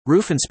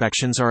Roof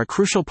inspections are a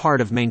crucial part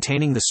of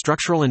maintaining the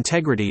structural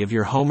integrity of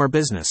your home or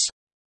business.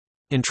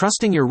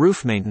 Entrusting your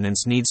roof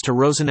maintenance needs to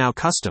Rosenau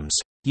Customs,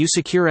 you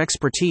secure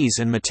expertise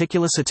and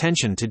meticulous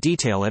attention to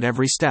detail at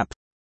every step.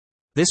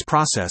 This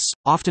process,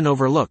 often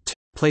overlooked,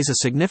 plays a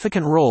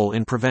significant role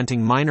in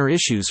preventing minor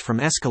issues from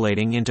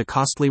escalating into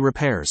costly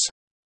repairs.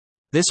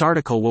 This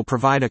article will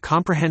provide a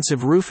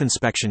comprehensive roof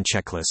inspection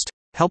checklist,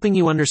 helping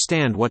you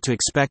understand what to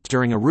expect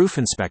during a roof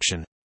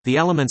inspection, the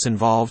elements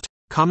involved,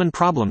 common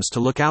problems to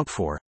look out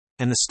for,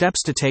 and the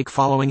steps to take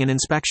following an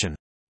inspection.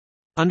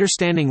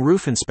 Understanding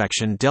roof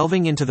inspection.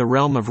 Delving into the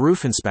realm of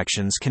roof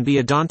inspections can be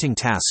a daunting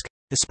task,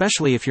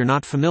 especially if you're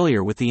not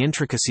familiar with the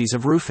intricacies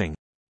of roofing.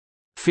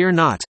 Fear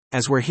not,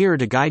 as we're here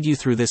to guide you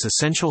through this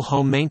essential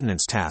home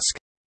maintenance task.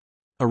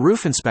 A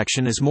roof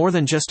inspection is more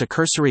than just a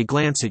cursory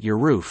glance at your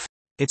roof.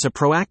 It's a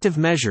proactive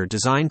measure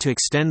designed to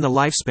extend the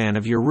lifespan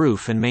of your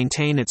roof and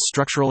maintain its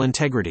structural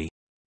integrity.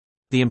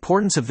 The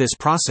importance of this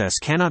process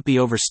cannot be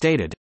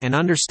overstated, and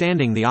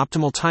understanding the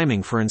optimal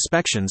timing for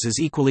inspections is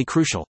equally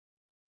crucial.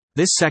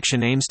 This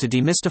section aims to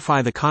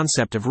demystify the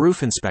concept of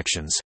roof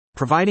inspections,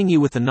 providing you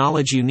with the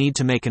knowledge you need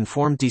to make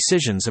informed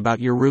decisions about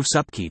your roof's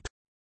upkeep.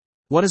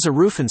 What is a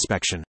roof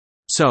inspection?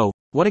 So,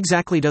 what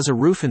exactly does a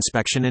roof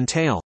inspection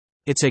entail?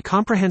 It's a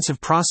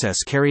comprehensive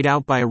process carried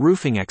out by a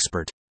roofing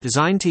expert,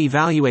 designed to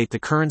evaluate the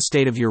current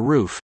state of your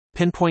roof,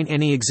 pinpoint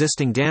any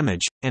existing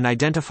damage, and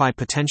identify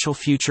potential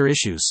future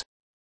issues.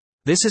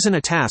 This isn't a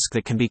task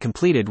that can be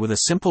completed with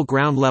a simple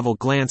ground-level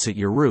glance at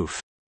your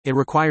roof. It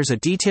requires a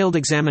detailed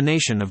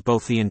examination of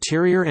both the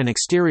interior and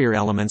exterior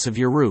elements of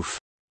your roof.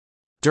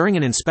 During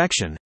an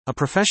inspection, a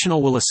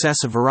professional will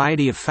assess a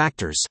variety of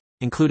factors,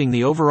 including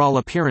the overall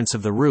appearance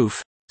of the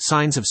roof,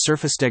 signs of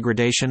surface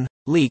degradation,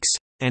 leaks,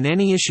 and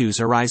any issues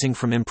arising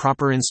from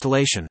improper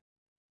installation.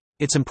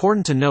 It's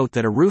important to note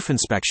that a roof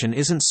inspection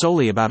isn't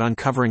solely about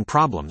uncovering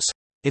problems.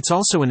 It's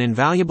also an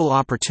invaluable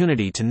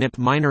opportunity to nip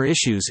minor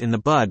issues in the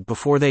bud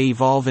before they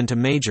evolve into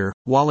major,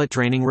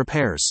 wallet-draining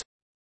repairs.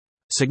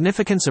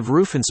 Significance of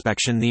roof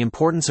inspection. The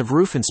importance of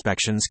roof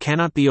inspections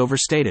cannot be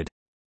overstated.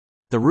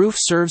 The roof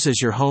serves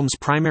as your home's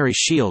primary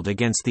shield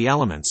against the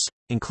elements,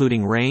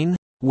 including rain,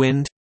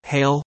 wind,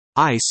 hail,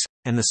 ice,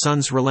 and the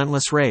sun's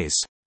relentless rays.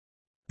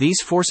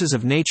 These forces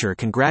of nature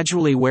can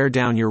gradually wear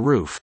down your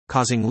roof,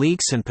 causing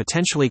leaks and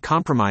potentially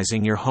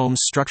compromising your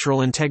home's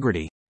structural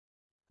integrity.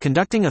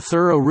 Conducting a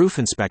thorough roof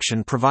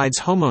inspection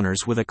provides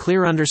homeowners with a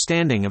clear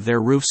understanding of their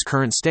roof's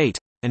current state,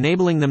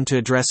 enabling them to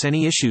address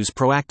any issues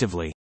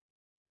proactively.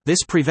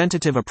 This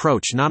preventative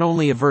approach not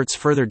only averts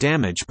further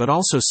damage but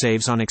also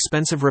saves on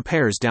expensive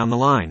repairs down the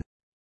line.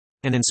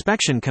 An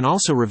inspection can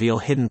also reveal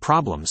hidden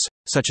problems,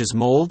 such as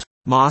mold,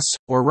 moss,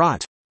 or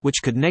rot,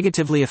 which could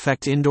negatively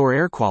affect indoor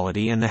air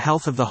quality and the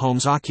health of the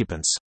home's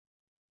occupants.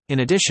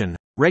 In addition,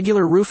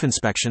 regular roof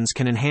inspections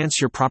can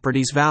enhance your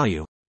property's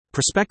value.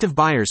 Prospective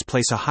buyers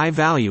place a high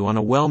value on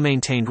a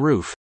well-maintained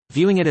roof,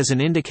 viewing it as an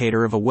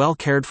indicator of a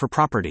well-cared-for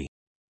property.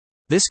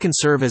 This can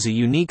serve as a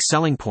unique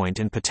selling point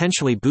and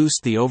potentially boost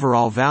the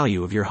overall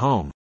value of your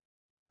home.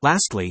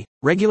 Lastly,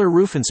 regular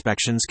roof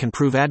inspections can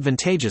prove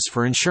advantageous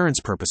for insurance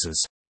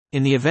purposes.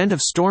 In the event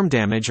of storm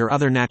damage or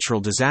other natural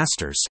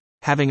disasters,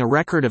 having a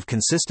record of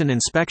consistent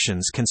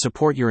inspections can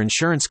support your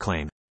insurance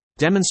claim,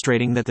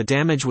 demonstrating that the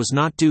damage was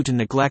not due to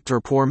neglect or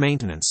poor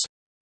maintenance.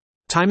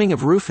 Timing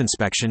of roof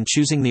inspection.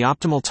 Choosing the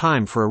optimal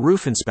time for a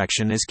roof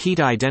inspection is key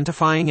to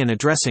identifying and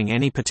addressing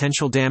any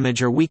potential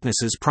damage or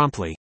weaknesses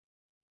promptly.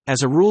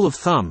 As a rule of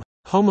thumb,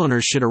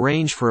 homeowners should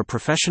arrange for a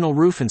professional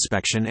roof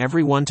inspection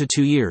every 1 to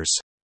 2 years.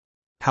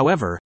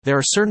 However, there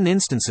are certain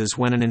instances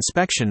when an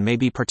inspection may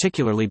be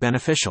particularly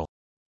beneficial.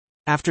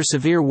 After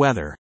severe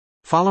weather.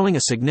 Following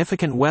a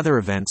significant weather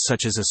event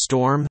such as a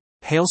storm,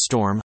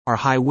 hailstorm, or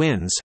high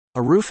winds,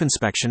 a roof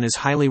inspection is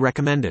highly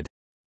recommended.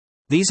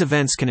 These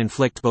events can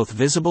inflict both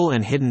visible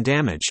and hidden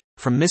damage,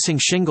 from missing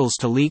shingles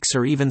to leaks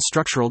or even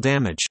structural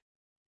damage.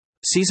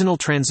 Seasonal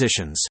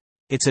transitions.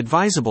 It's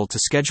advisable to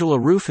schedule a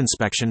roof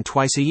inspection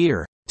twice a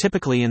year,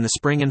 typically in the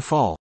spring and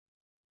fall.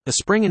 A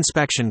spring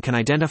inspection can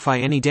identify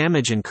any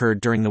damage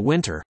incurred during the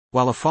winter,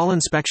 while a fall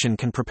inspection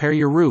can prepare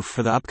your roof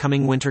for the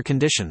upcoming winter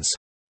conditions.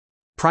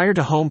 Prior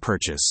to home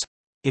purchase.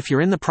 If you're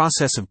in the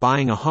process of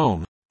buying a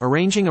home,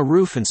 arranging a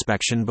roof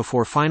inspection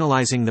before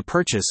finalizing the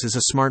purchase is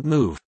a smart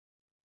move.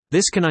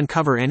 This can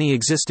uncover any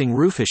existing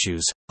roof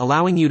issues,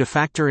 allowing you to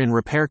factor in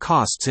repair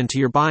costs into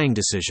your buying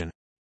decision.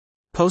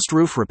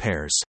 Post-roof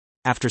repairs.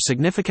 After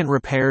significant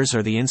repairs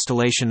or the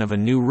installation of a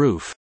new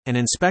roof, an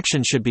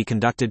inspection should be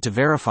conducted to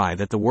verify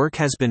that the work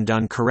has been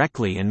done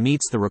correctly and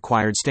meets the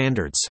required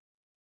standards.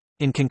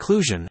 In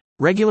conclusion,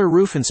 regular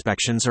roof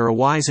inspections are a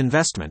wise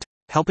investment,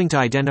 helping to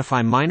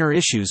identify minor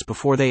issues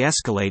before they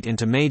escalate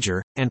into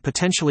major, and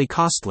potentially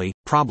costly,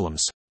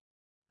 problems.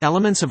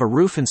 Elements of a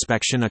roof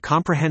inspection. A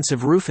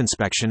comprehensive roof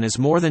inspection is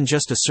more than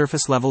just a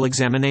surface-level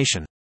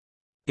examination.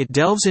 It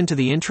delves into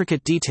the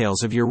intricate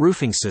details of your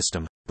roofing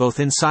system, both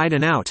inside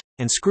and out,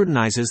 and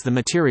scrutinizes the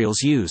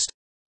materials used.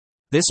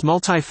 This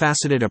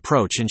multifaceted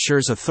approach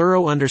ensures a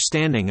thorough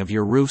understanding of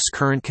your roof's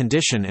current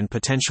condition and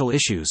potential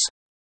issues.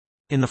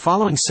 In the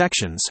following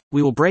sections,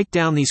 we will break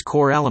down these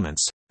core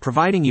elements,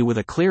 providing you with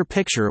a clear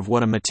picture of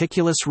what a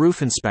meticulous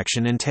roof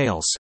inspection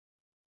entails.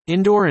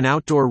 Indoor and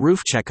outdoor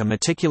roof check. A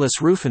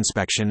meticulous roof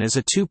inspection is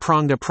a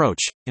two-pronged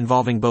approach,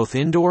 involving both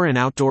indoor and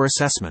outdoor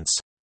assessments.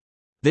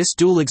 This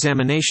dual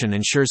examination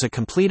ensures a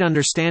complete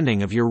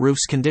understanding of your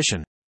roof's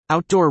condition.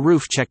 Outdoor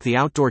roof check. The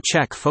outdoor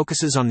check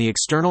focuses on the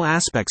external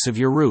aspects of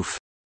your roof.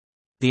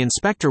 The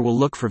inspector will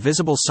look for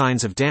visible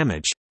signs of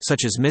damage,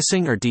 such as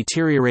missing or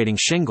deteriorating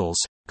shingles,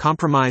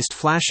 compromised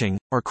flashing,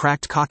 or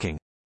cracked caulking.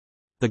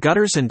 The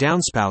gutters and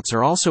downspouts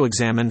are also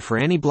examined for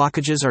any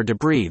blockages or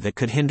debris that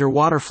could hinder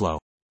water flow.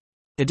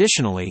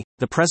 Additionally,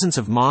 the presence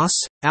of moss,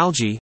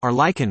 algae, or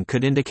lichen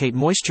could indicate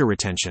moisture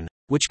retention,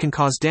 which can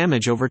cause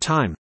damage over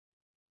time.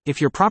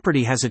 If your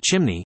property has a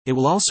chimney, it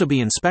will also be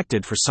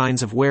inspected for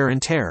signs of wear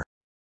and tear.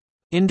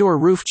 Indoor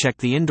roof check.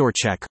 The indoor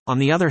check, on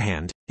the other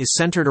hand, is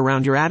centered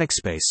around your attic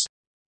space.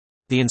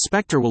 The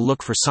inspector will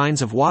look for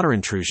signs of water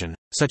intrusion,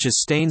 such as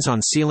stains on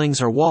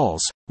ceilings or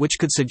walls, which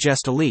could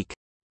suggest a leak.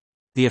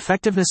 The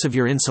effectiveness of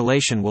your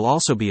insulation will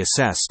also be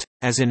assessed,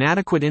 as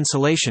inadequate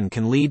insulation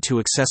can lead to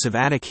excessive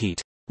attic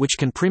heat, which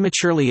can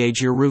prematurely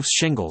age your roof's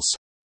shingles.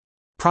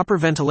 Proper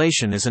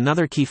ventilation is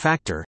another key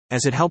factor,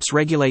 as it helps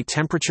regulate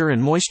temperature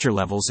and moisture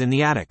levels in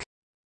the attic.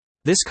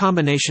 This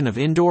combination of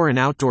indoor and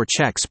outdoor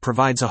checks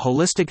provides a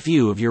holistic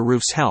view of your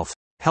roof's health,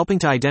 helping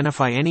to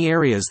identify any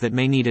areas that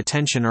may need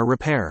attention or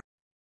repair.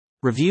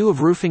 Review of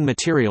roofing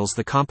materials.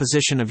 The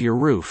composition of your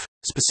roof,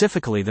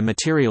 specifically the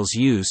materials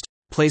used,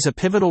 plays a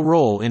pivotal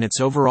role in its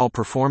overall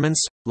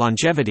performance,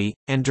 longevity,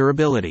 and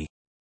durability.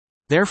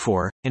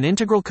 Therefore, an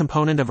integral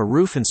component of a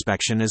roof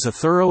inspection is a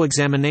thorough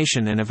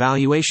examination and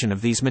evaluation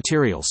of these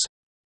materials.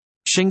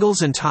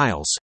 Shingles and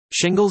tiles.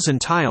 Shingles and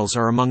tiles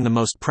are among the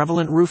most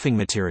prevalent roofing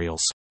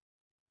materials.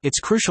 It's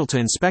crucial to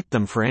inspect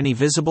them for any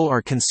visible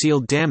or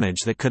concealed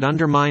damage that could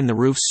undermine the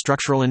roof's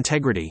structural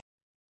integrity.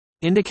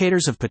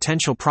 Indicators of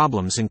potential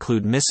problems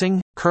include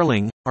missing,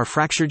 curling, or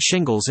fractured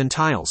shingles and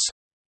tiles.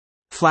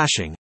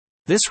 Flashing.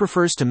 This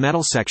refers to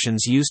metal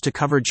sections used to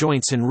cover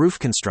joints in roof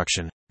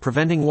construction,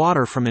 preventing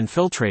water from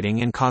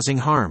infiltrating and causing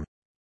harm.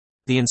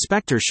 The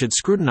inspector should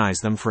scrutinize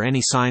them for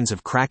any signs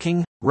of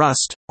cracking,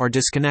 rust, or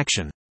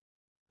disconnection.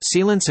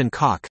 Sealants and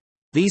caulk.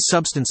 These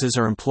substances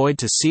are employed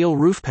to seal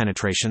roof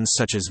penetrations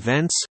such as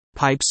vents,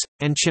 pipes,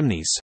 and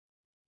chimneys.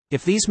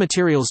 If these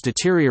materials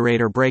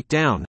deteriorate or break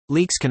down,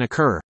 leaks can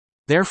occur.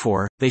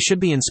 Therefore, they should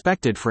be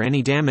inspected for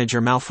any damage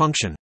or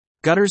malfunction.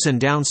 Gutters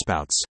and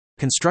downspouts.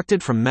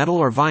 Constructed from metal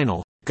or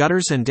vinyl,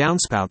 gutters and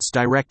downspouts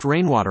direct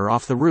rainwater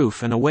off the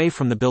roof and away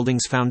from the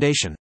building's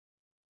foundation.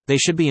 They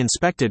should be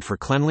inspected for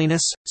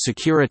cleanliness,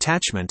 secure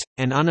attachment,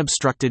 and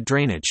unobstructed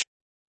drainage.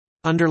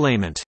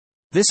 Underlayment.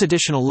 This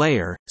additional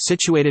layer,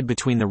 situated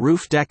between the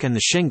roof deck and the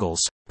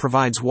shingles,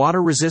 provides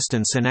water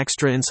resistance and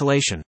extra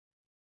insulation.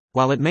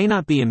 While it may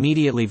not be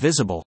immediately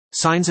visible,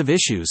 signs of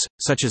issues,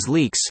 such as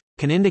leaks,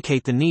 can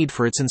indicate the need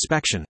for its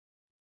inspection.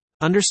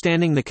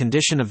 Understanding the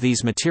condition of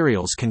these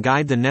materials can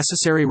guide the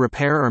necessary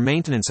repair or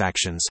maintenance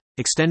actions,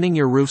 extending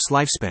your roof's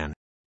lifespan.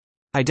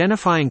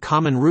 Identifying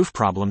common roof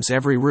problems.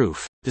 Every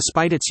roof,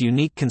 despite its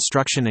unique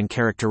construction and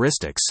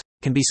characteristics,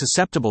 can be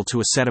susceptible to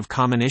a set of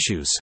common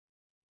issues.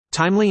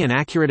 Timely and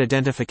accurate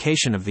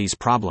identification of these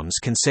problems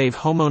can save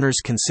homeowners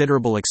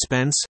considerable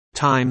expense,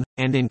 time,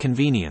 and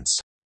inconvenience.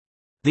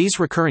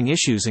 These recurring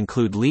issues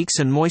include leaks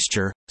and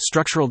moisture,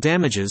 structural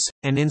damages,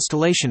 and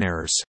installation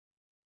errors.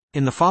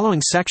 In the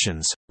following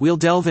sections, we'll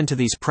delve into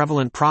these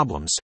prevalent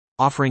problems,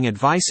 offering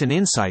advice and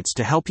insights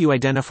to help you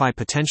identify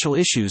potential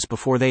issues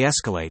before they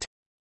escalate.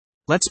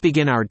 Let's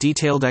begin our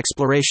detailed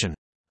exploration.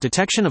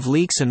 Detection of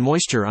leaks and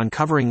moisture.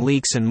 Uncovering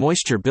leaks and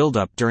moisture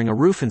buildup during a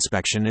roof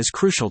inspection is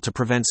crucial to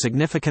prevent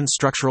significant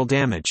structural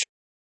damage.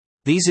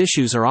 These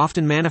issues are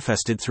often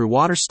manifested through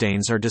water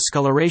stains or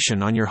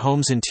discoloration on your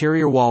home's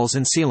interior walls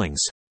and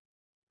ceilings.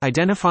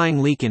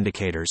 Identifying leak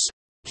indicators.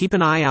 Keep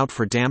an eye out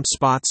for damp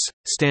spots,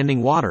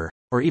 standing water,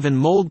 or even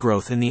mold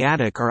growth in the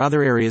attic or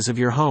other areas of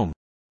your home.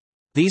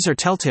 These are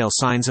telltale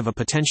signs of a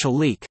potential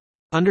leak.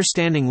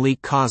 Understanding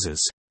leak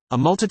causes. A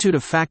multitude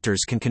of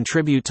factors can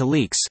contribute to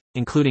leaks,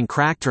 including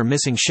cracked or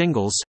missing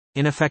shingles,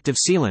 ineffective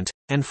sealant,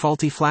 and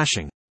faulty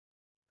flashing.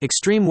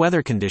 Extreme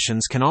weather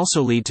conditions can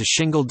also lead to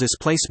shingle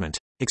displacement,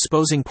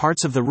 exposing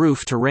parts of the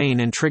roof to rain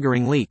and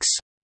triggering leaks.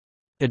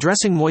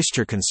 Addressing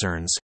moisture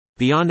concerns.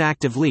 Beyond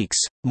active leaks,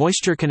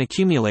 moisture can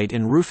accumulate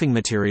in roofing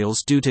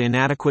materials due to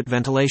inadequate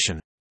ventilation.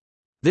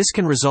 This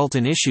can result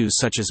in issues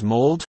such as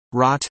mold,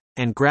 rot,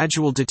 and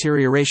gradual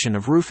deterioration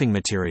of roofing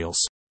materials.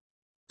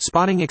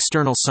 Spotting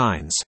external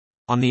signs.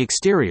 On the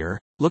exterior,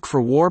 look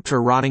for warped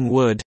or rotting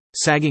wood,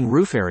 sagging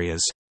roof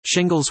areas,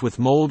 shingles with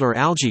mold or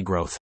algae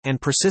growth, and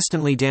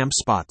persistently damp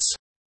spots.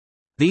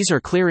 These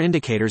are clear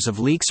indicators of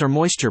leaks or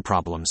moisture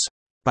problems.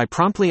 By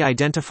promptly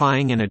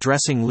identifying and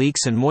addressing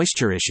leaks and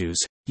moisture issues,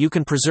 you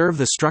can preserve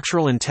the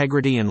structural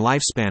integrity and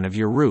lifespan of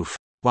your roof,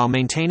 while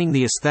maintaining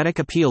the aesthetic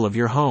appeal of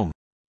your home.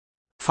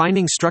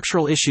 Finding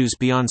structural issues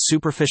beyond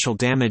superficial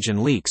damage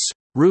and leaks.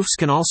 Roofs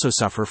can also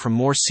suffer from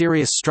more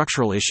serious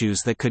structural issues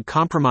that could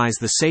compromise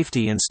the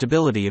safety and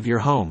stability of your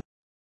home.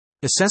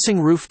 Assessing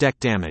roof deck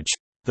damage.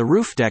 The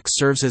roof deck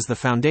serves as the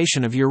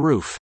foundation of your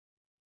roof.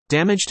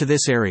 Damage to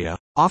this area,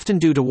 often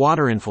due to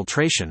water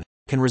infiltration,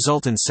 can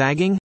result in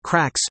sagging,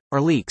 cracks,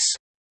 or leaks.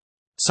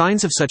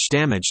 Signs of such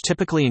damage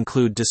typically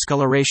include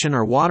discoloration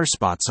or water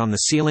spots on the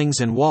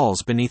ceilings and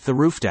walls beneath the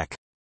roof deck.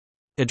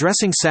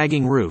 Addressing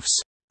sagging roofs.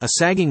 A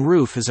sagging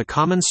roof is a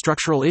common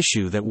structural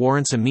issue that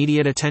warrants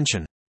immediate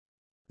attention.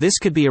 This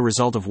could be a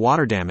result of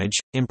water damage,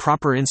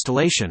 improper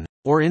installation,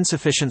 or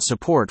insufficient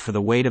support for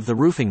the weight of the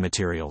roofing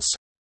materials.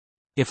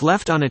 If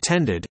left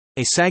unattended,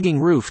 a sagging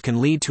roof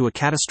can lead to a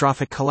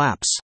catastrophic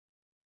collapse.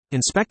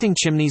 Inspecting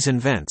chimneys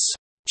and vents.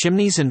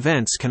 Chimneys and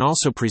vents can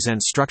also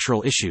present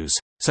structural issues,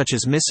 such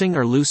as missing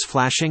or loose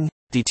flashing,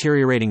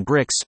 deteriorating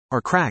bricks,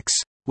 or cracks,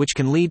 which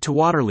can lead to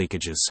water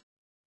leakages.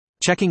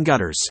 Checking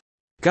gutters.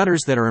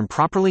 Gutters that are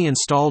improperly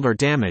installed or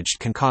damaged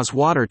can cause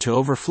water to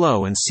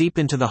overflow and seep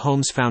into the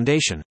home's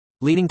foundation,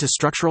 leading to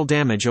structural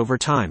damage over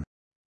time.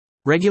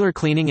 Regular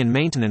cleaning and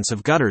maintenance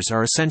of gutters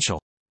are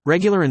essential.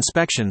 Regular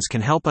inspections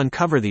can help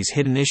uncover these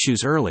hidden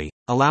issues early,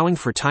 allowing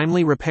for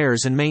timely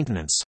repairs and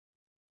maintenance.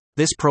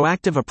 This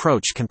proactive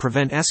approach can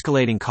prevent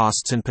escalating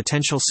costs and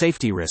potential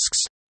safety risks.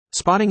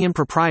 Spotting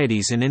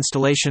improprieties in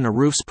installation. A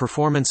roof's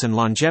performance and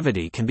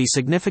longevity can be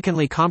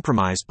significantly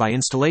compromised by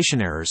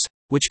installation errors,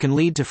 which can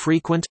lead to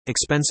frequent,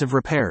 expensive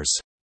repairs.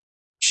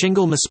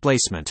 Shingle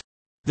misplacement.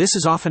 This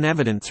is often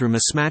evident through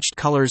mismatched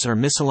colors or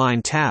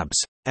misaligned tabs,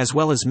 as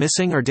well as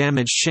missing or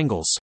damaged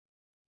shingles.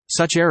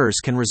 Such errors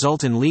can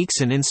result in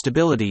leaks and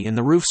instability in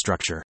the roof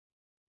structure.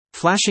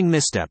 Flashing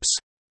missteps.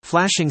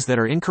 Flashings that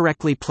are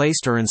incorrectly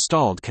placed or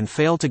installed can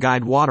fail to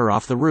guide water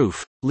off the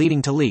roof,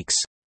 leading to leaks.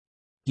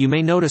 You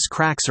may notice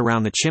cracks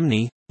around the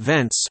chimney,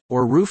 vents,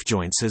 or roof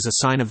joints as a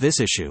sign of this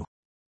issue.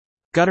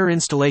 Gutter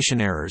installation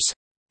errors.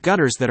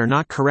 Gutters that are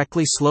not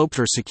correctly sloped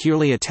or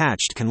securely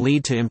attached can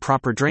lead to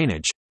improper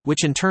drainage,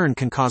 which in turn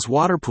can cause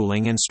water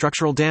pooling and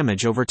structural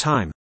damage over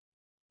time.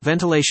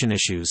 Ventilation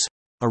issues.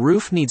 A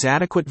roof needs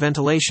adequate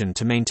ventilation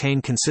to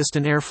maintain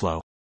consistent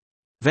airflow.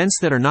 Vents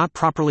that are not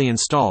properly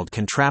installed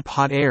can trap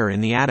hot air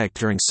in the attic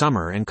during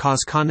summer and cause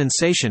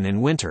condensation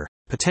in winter,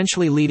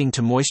 potentially leading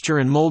to moisture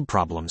and mold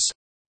problems.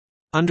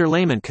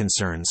 Underlayment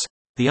concerns.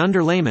 The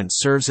underlayment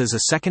serves as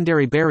a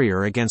secondary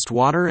barrier against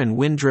water and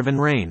wind-driven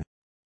rain.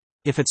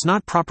 If it's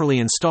not properly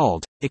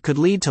installed, it could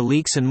lead to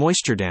leaks and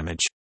moisture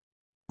damage.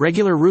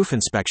 Regular roof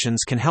inspections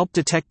can help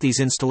detect these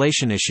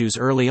installation issues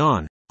early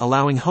on,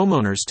 allowing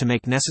homeowners to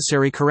make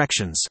necessary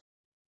corrections.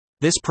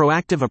 This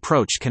proactive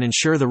approach can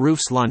ensure the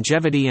roof's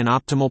longevity and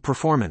optimal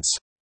performance.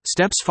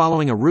 Steps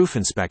following a roof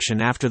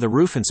inspection. After the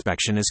roof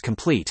inspection is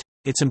complete,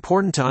 it's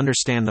important to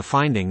understand the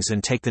findings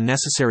and take the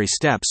necessary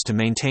steps to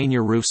maintain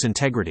your roof's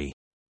integrity.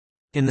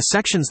 In the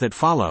sections that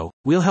follow,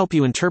 we'll help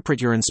you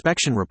interpret your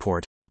inspection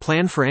report,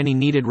 plan for any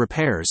needed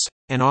repairs,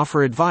 and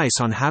offer advice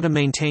on how to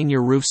maintain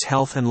your roof's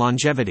health and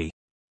longevity.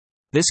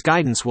 This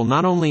guidance will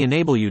not only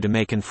enable you to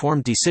make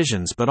informed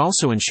decisions but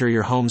also ensure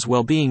your home's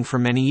well-being for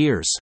many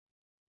years.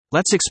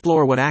 Let's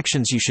explore what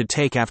actions you should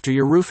take after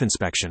your roof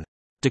inspection.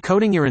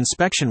 Decoding your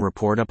inspection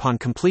report. Upon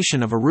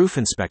completion of a roof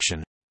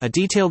inspection, a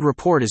detailed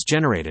report is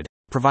generated,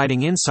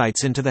 providing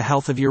insights into the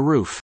health of your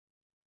roof.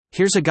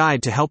 Here's a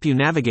guide to help you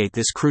navigate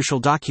this crucial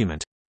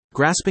document.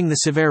 Grasping the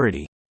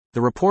severity.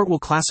 The report will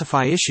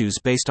classify issues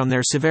based on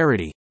their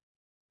severity.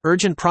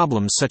 Urgent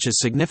problems such as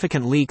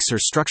significant leaks or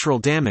structural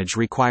damage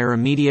require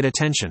immediate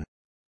attention.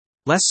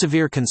 Less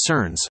severe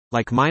concerns,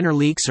 like minor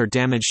leaks or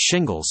damaged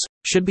shingles,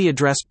 should be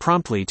addressed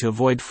promptly to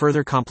avoid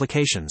further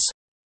complications.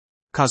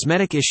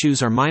 Cosmetic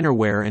issues or minor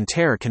wear and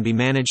tear can be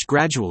managed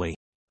gradually.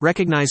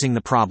 Recognizing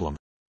the problem.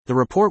 The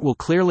report will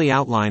clearly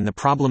outline the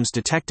problems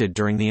detected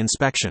during the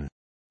inspection.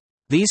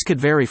 These could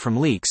vary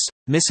from leaks,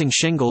 missing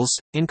shingles,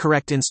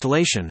 incorrect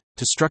installation,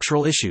 to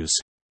structural issues.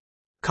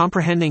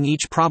 Comprehending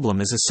each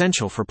problem is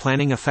essential for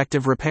planning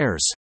effective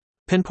repairs.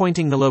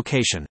 Pinpointing the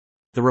location.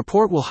 The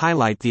report will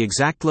highlight the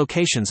exact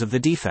locations of the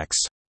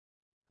defects.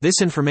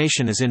 This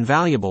information is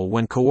invaluable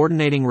when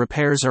coordinating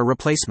repairs or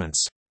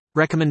replacements.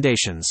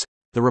 Recommendations.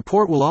 The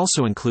report will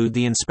also include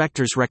the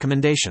inspector's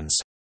recommendations.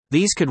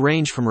 These could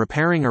range from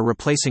repairing or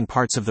replacing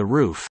parts of the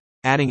roof,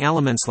 adding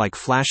elements like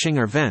flashing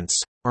or vents,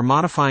 or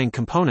modifying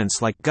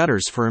components like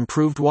gutters for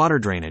improved water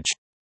drainage.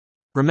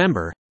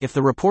 Remember, if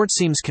the report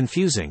seems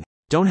confusing,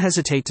 don't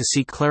hesitate to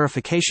seek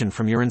clarification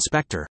from your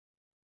inspector.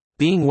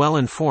 Being well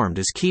informed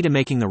is key to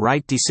making the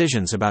right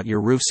decisions about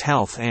your roof's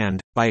health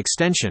and, by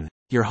extension,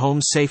 your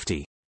home's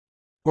safety.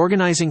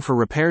 Organizing for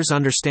repairs.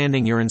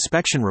 Understanding your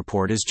inspection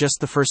report is just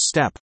the first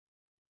step.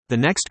 The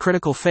next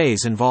critical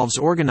phase involves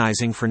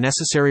organizing for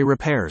necessary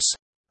repairs.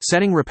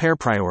 Setting repair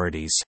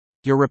priorities.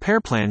 Your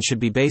repair plan should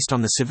be based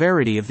on the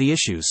severity of the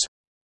issues.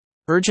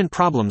 Urgent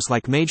problems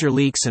like major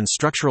leaks and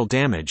structural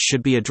damage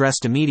should be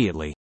addressed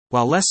immediately,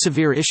 while less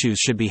severe issues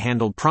should be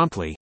handled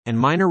promptly, and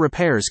minor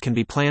repairs can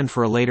be planned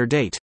for a later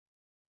date.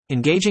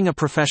 Engaging a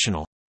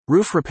professional.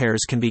 Roof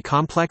repairs can be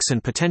complex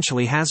and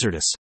potentially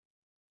hazardous.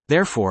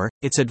 Therefore,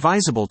 it's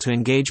advisable to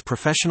engage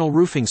professional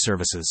roofing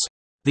services.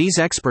 These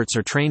experts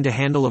are trained to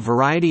handle a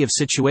variety of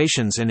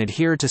situations and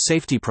adhere to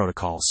safety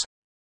protocols.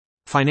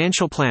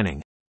 Financial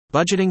planning.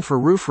 Budgeting for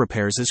roof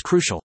repairs is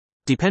crucial.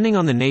 Depending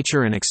on the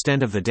nature and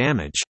extent of the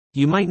damage,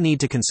 you might need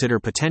to consider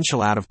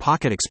potential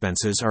out-of-pocket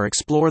expenses or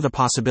explore the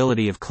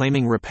possibility of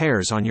claiming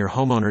repairs on your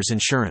homeowner's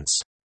insurance.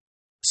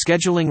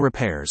 Scheduling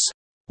repairs.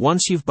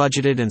 Once you've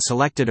budgeted and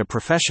selected a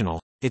professional,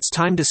 it's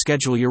time to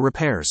schedule your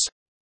repairs.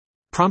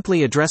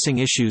 Promptly addressing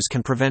issues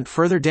can prevent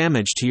further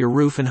damage to your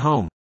roof and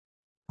home.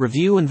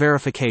 Review and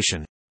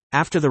verification.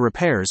 After the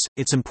repairs,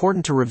 it's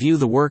important to review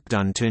the work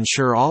done to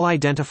ensure all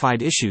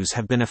identified issues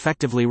have been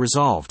effectively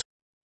resolved.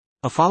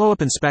 A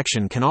follow-up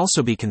inspection can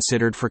also be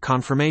considered for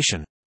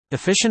confirmation.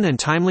 Efficient and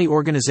timely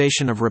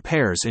organization of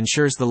repairs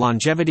ensures the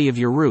longevity of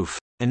your roof,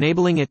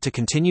 enabling it to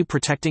continue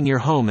protecting your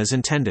home as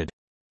intended.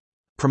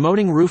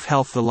 Promoting roof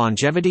health. The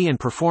longevity and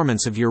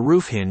performance of your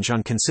roof hinge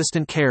on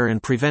consistent care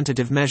and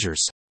preventative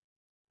measures.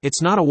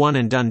 It's not a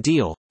one-and-done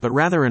deal, but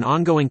rather an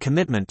ongoing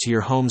commitment to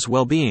your home's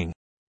well-being.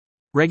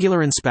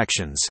 Regular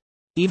inspections.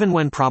 Even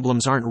when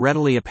problems aren't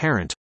readily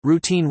apparent,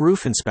 routine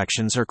roof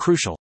inspections are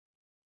crucial.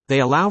 They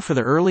allow for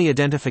the early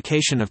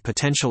identification of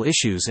potential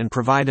issues and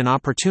provide an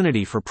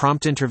opportunity for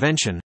prompt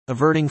intervention,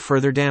 averting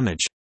further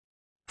damage.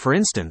 For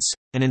instance,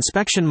 an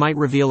inspection might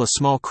reveal a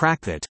small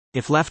crack that,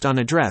 if left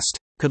unaddressed,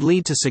 could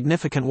lead to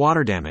significant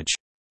water damage.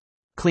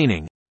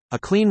 Cleaning. A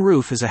clean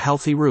roof is a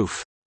healthy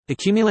roof.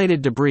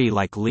 Accumulated debris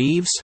like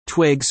leaves,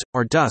 twigs,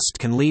 or dust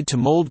can lead to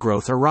mold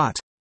growth or rot.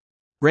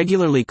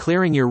 Regularly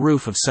clearing your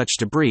roof of such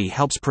debris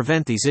helps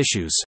prevent these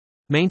issues.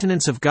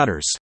 Maintenance of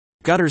gutters.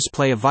 Gutters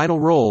play a vital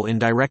role in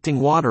directing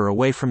water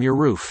away from your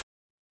roof.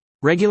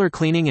 Regular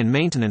cleaning and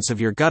maintenance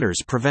of your gutters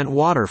prevent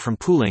water from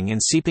pooling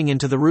and seeping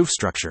into the roof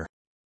structure.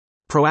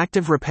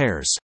 Proactive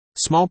repairs.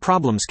 Small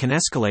problems can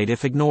escalate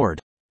if ignored.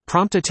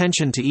 Prompt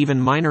attention to even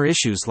minor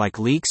issues like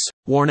leaks,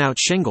 worn-out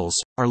shingles,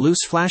 or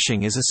loose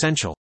flashing is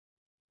essential.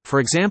 For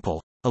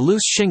example, a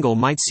loose shingle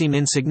might seem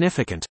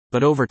insignificant,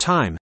 but over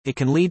time, it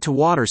can lead to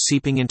water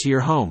seeping into your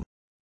home.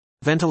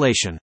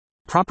 Ventilation.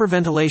 Proper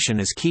ventilation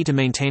is key to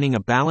maintaining a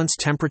balanced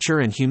temperature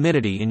and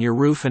humidity in your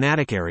roof and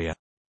attic area.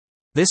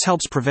 This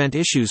helps prevent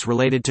issues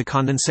related to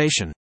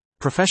condensation.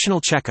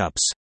 Professional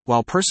checkups.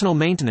 While personal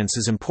maintenance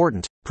is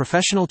important,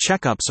 professional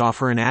checkups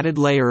offer an added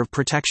layer of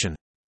protection.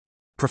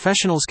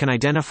 Professionals can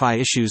identify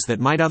issues that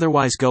might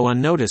otherwise go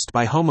unnoticed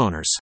by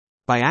homeowners.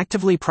 By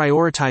actively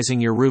prioritizing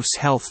your roof's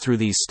health through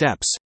these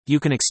steps, you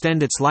can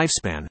extend its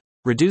lifespan,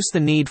 reduce the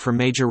need for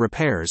major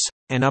repairs,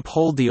 and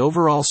uphold the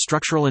overall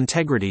structural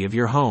integrity of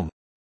your home.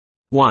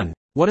 1.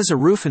 What is a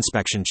roof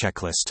inspection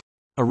checklist?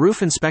 A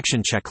roof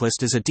inspection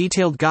checklist is a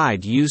detailed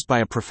guide used by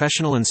a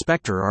professional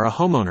inspector or a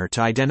homeowner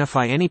to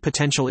identify any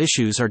potential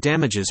issues or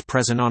damages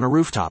present on a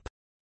rooftop.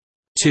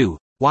 2.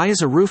 Why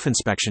is a roof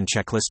inspection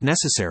checklist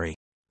necessary?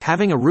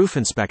 Having a roof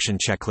inspection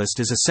checklist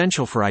is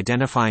essential for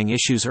identifying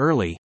issues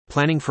early,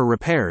 planning for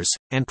repairs,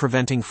 and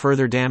preventing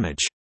further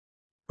damage.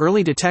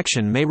 Early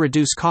detection may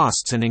reduce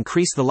costs and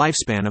increase the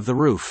lifespan of the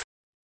roof.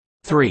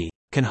 3.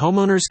 Can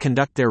homeowners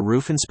conduct their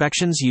roof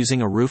inspections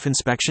using a roof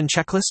inspection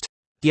checklist?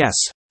 Yes,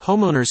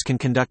 homeowners can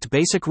conduct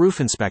basic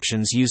roof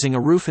inspections using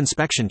a roof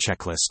inspection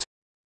checklist.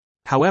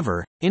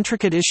 However,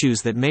 intricate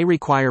issues that may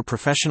require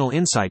professional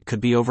insight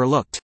could be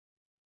overlooked.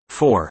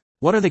 4.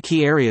 What are the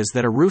key areas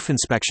that a roof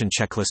inspection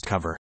checklist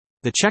cover?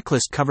 The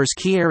checklist covers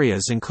key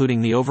areas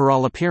including the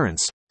overall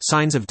appearance,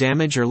 signs of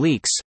damage or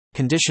leaks,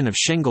 condition of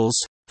shingles,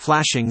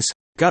 flashings,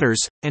 gutters,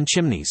 and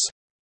chimneys.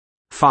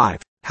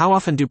 5. How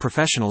often do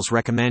professionals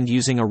recommend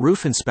using a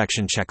roof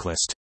inspection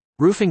checklist?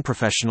 Roofing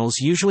professionals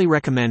usually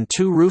recommend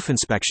 2 roof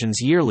inspections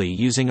yearly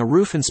using a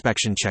roof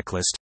inspection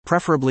checklist,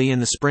 preferably in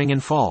the spring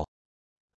and fall.